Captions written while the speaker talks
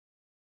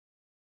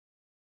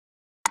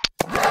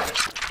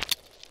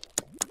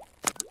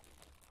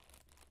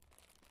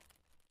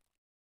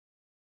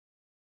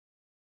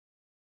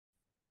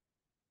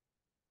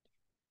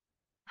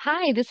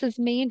Hi, this is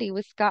Mandy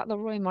with Scott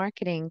Leroy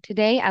Marketing.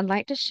 Today, I'd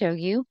like to show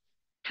you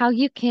how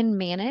you can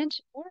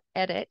manage or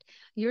edit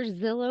your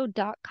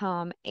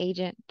Zillow.com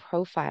agent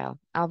profile.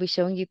 I'll be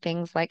showing you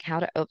things like how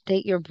to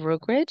update your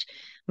brokerage.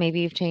 Maybe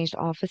you've changed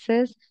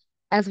offices,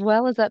 as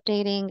well as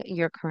updating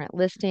your current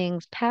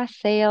listings, past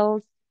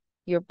sales,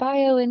 your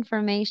bio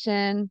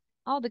information,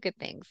 all the good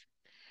things.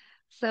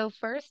 So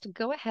first,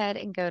 go ahead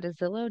and go to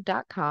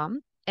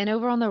Zillow.com, and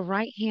over on the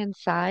right-hand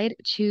side,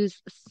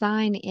 choose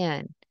Sign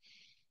In.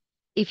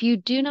 If you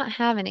do not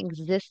have an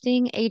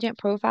existing agent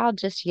profile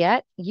just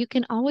yet, you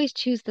can always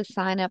choose the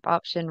sign up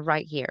option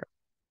right here.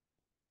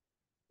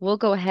 We'll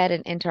go ahead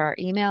and enter our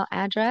email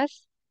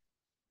address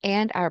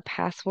and our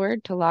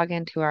password to log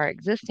into our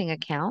existing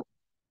account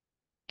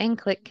and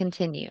click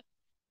continue.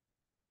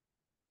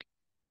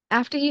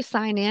 After you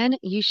sign in,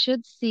 you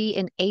should see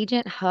an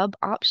agent hub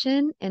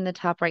option in the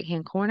top right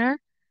hand corner.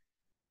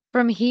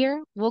 From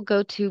here, we'll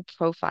go to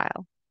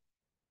profile.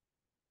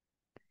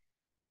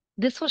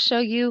 This will show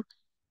you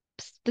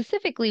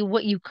specifically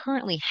what you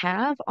currently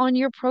have on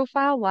your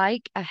profile,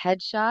 like a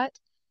headshot.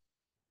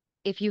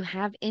 If you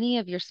have any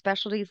of your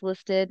specialties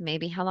listed,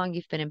 maybe how long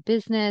you've been in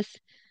business,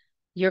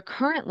 your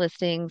current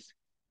listings,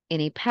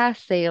 any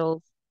past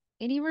sales,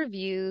 any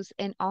reviews,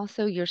 and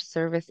also your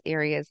service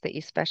areas that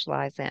you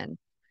specialize in.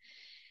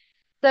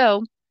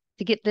 So,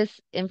 to get this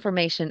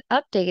information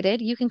updated,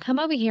 you can come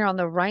over here on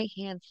the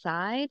right-hand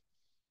side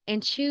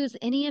and choose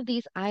any of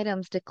these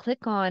items to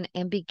click on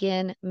and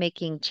begin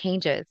making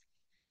changes.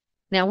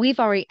 Now, we've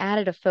already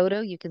added a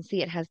photo. You can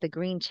see it has the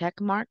green check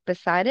mark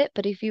beside it.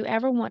 But if you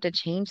ever want to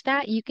change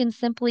that, you can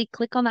simply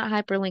click on that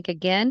hyperlink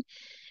again,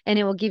 and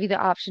it will give you the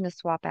option to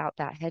swap out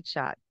that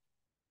headshot.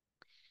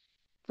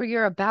 For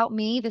your About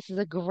Me, this is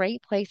a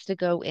great place to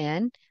go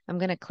in. I'm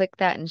going to click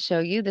that and show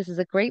you. This is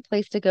a great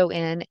place to go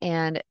in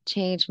and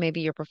change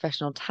maybe your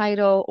professional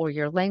title or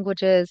your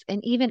languages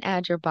and even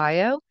add your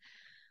bio.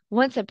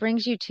 Once it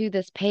brings you to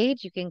this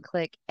page, you can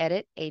click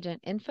Edit Agent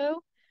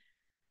Info,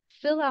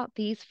 fill out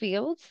these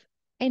fields,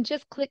 and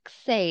just click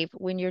Save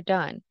when you're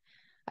done.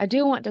 I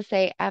do want to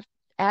say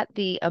at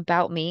the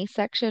About Me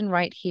section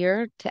right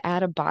here to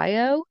add a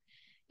bio,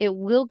 it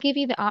will give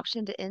you the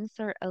option to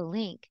insert a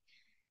link.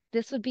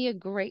 This would be a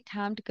great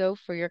time to go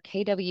for your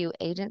KW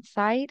agent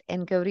site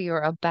and go to your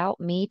About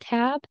Me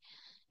tab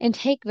and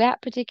take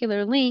that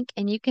particular link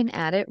and you can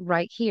add it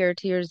right here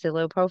to your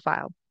Zillow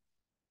profile.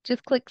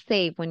 Just click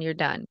Save when you're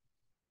done.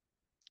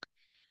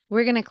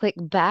 We're going to click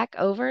back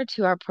over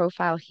to our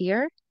profile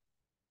here,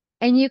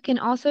 and you can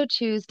also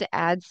choose to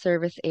add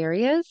service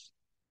areas.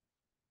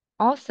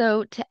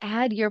 Also, to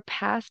add your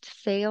past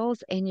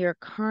sales and your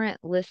current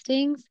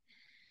listings.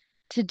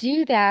 To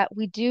do that,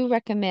 we do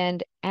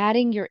recommend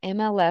adding your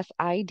MLS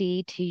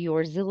ID to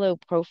your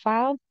Zillow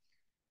profile.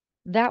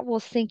 That will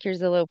sync your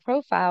Zillow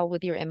profile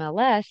with your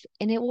MLS,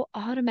 and it will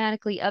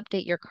automatically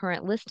update your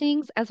current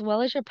listings as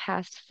well as your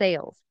past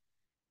sales.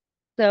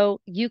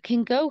 So you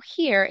can go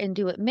here and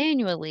do it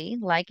manually,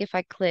 like if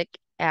I click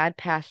Add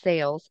Past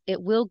Sales,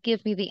 it will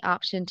give me the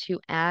option to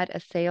add a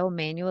sale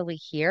manually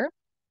here.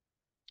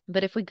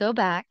 But if we go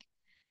back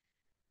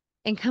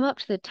and come up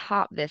to the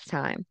top this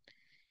time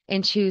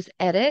and choose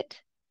Edit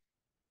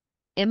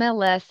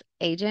MLS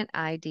Agent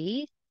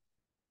ID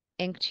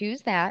and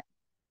choose that,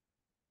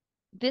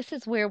 this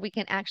is where we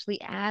can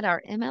actually add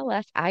our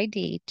MLS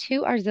ID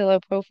to our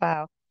Zillow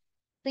profile,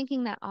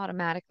 syncing that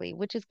automatically,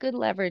 which is good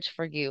leverage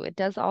for you. It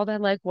does all the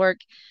legwork.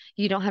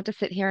 You don't have to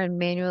sit here and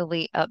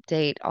manually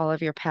update all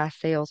of your past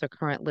sales or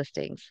current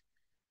listings.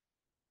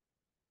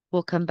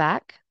 We'll come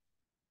back.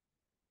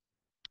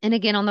 And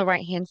again, on the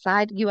right-hand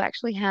side, you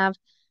actually have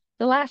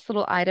the last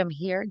little item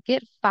here.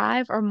 Get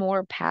 5 or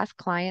more past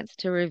clients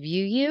to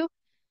review you.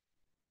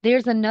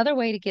 There's another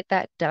way to get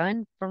that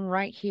done from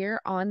right here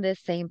on this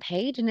same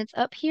page, and it's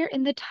up here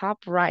in the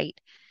top right.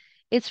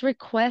 It's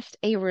request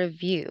a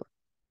review.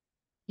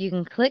 You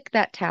can click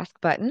that task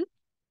button.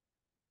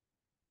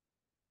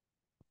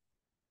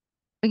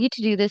 I get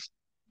to do this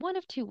one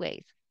of two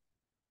ways.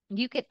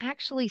 You can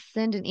actually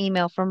send an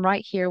email from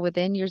right here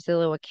within your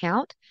Zillow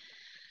account.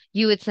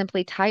 You would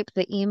simply type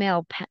the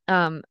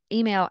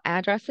email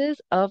addresses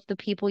of the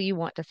people you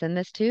want to send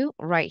this to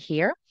right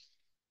here.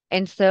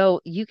 And so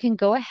you can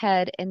go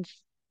ahead and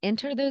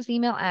enter those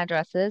email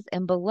addresses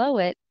and below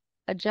it,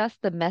 adjust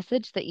the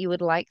message that you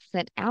would like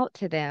sent out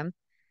to them,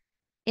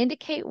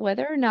 indicate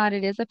whether or not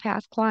it is a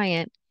past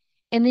client,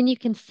 and then you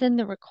can send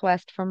the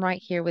request from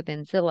right here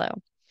within Zillow.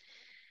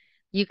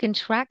 You can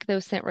track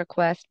those sent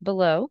requests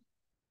below,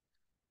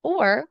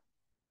 or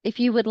if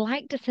you would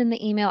like to send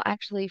the email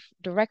actually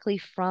directly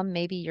from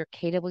maybe your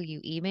KW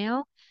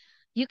email,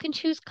 you can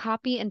choose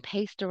copy and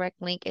paste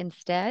direct link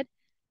instead.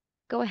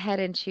 Go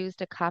ahead and choose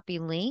to copy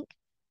link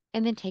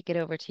and then take it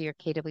over to your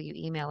KW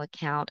email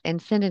account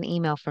and send an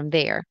email from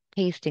there,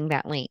 pasting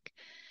that link.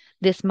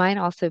 This might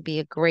also be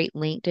a great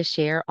link to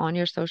share on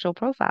your social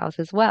profiles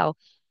as well,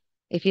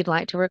 if you'd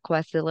like to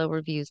request Zillow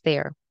reviews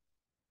there.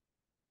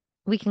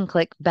 We can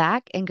click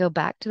back and go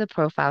back to the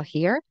profile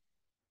here.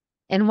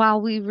 And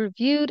while we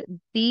reviewed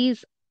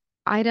these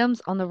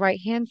items on the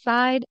right-hand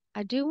side,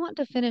 I do want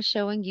to finish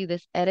showing you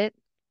this edit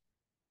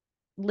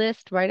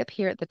list right up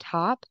here at the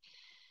top,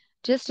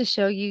 just to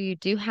show you you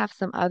do have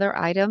some other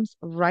items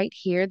right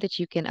here that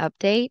you can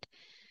update.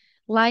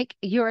 Like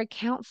your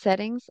account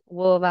settings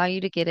will allow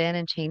you to get in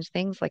and change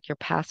things like your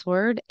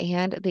password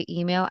and the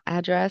email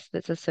address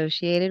that's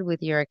associated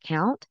with your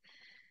account.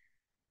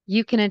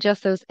 You can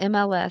adjust those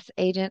MLS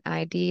agent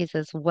IDs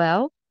as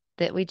well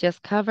that we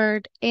just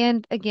covered.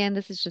 And again,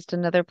 this is just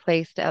another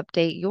place to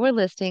update your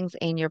listings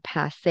and your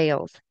past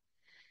sales.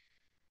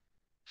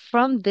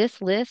 From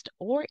this list,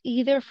 or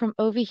either from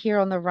over here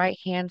on the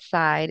right-hand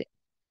side,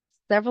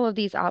 several of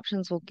these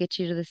options will get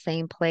you to the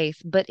same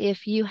place. But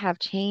if you have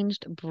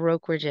changed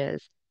brokerages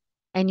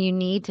and you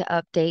need to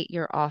update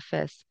your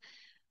office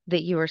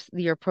that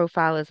your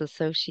profile is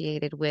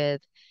associated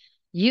with,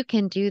 you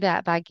can do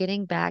that by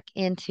getting back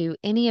into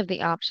any of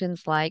the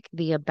options like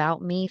the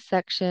About Me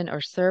section or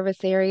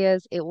service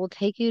areas. It will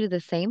take you to the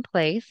same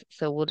place.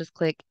 So we'll just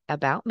click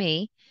About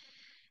Me.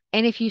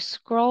 And if you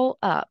scroll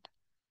up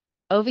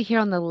over here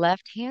on the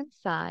left-hand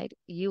side,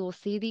 you will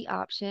see the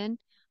option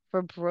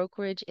for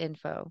brokerage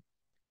info.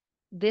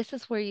 This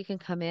is where you can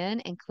come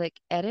in and click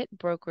Edit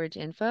Brokerage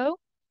Info,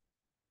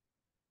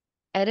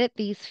 edit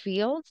these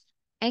fields,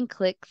 and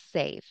click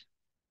Save.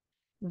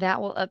 That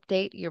will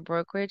update your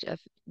brokerage of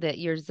that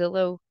your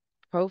Zillow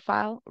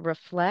profile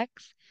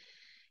reflects.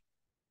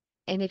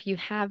 And if you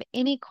have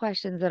any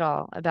questions at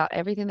all about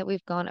everything that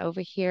we've gone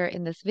over here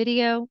in this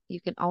video,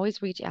 you can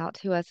always reach out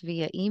to us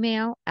via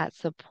email at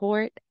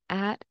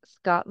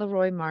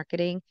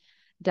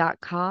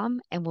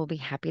support@scottleroymarketing.com, and we'll be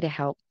happy to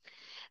help.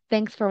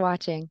 Thanks for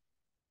watching.